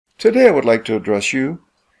Today I would like to address you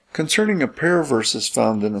concerning a pair of verses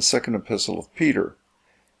found in the second epistle of Peter,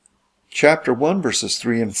 chapter 1, verses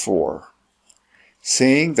 3 and 4.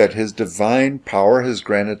 Seeing that his divine power has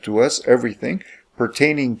granted to us everything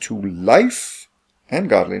pertaining to life and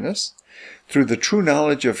godliness, through the true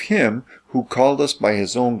knowledge of him who called us by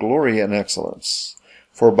his own glory and excellence.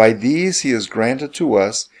 For by these he has granted to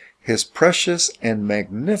us his precious and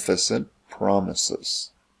magnificent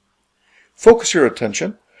promises. Focus your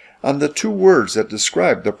attention on the two words that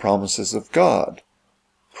describe the promises of God: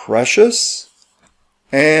 precious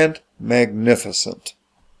and magnificent.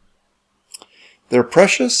 They're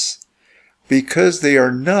precious because they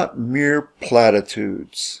are not mere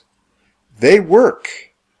platitudes. They work.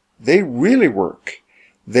 They really work.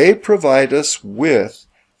 They provide us with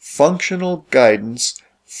functional guidance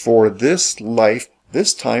for this life,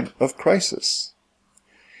 this time of crisis.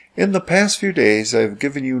 In the past few days, I have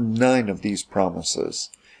given you 9 of these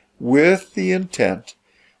promises with the intent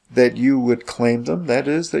that you would claim them, that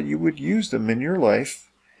is, that you would use them in your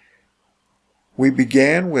life. We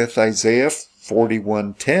began with Isaiah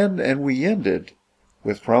 41:10 and we ended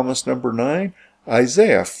with promise number 9,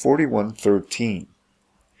 Isaiah 41:13.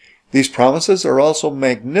 These promises are also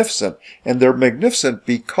magnificent, and they're magnificent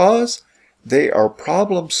because they are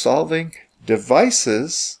problem-solving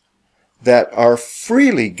devices that are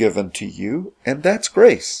freely given to you, and that's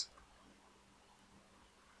grace.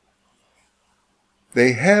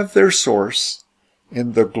 They have their source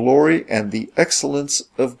in the glory and the excellence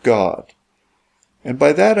of God. And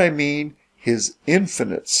by that I mean his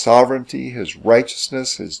infinite sovereignty, his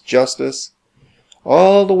righteousness, his justice,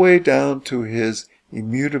 all the way down to his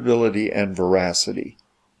immutability and veracity.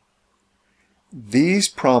 These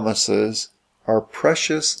promises are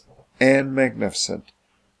precious and magnificent.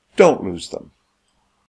 Don't lose them.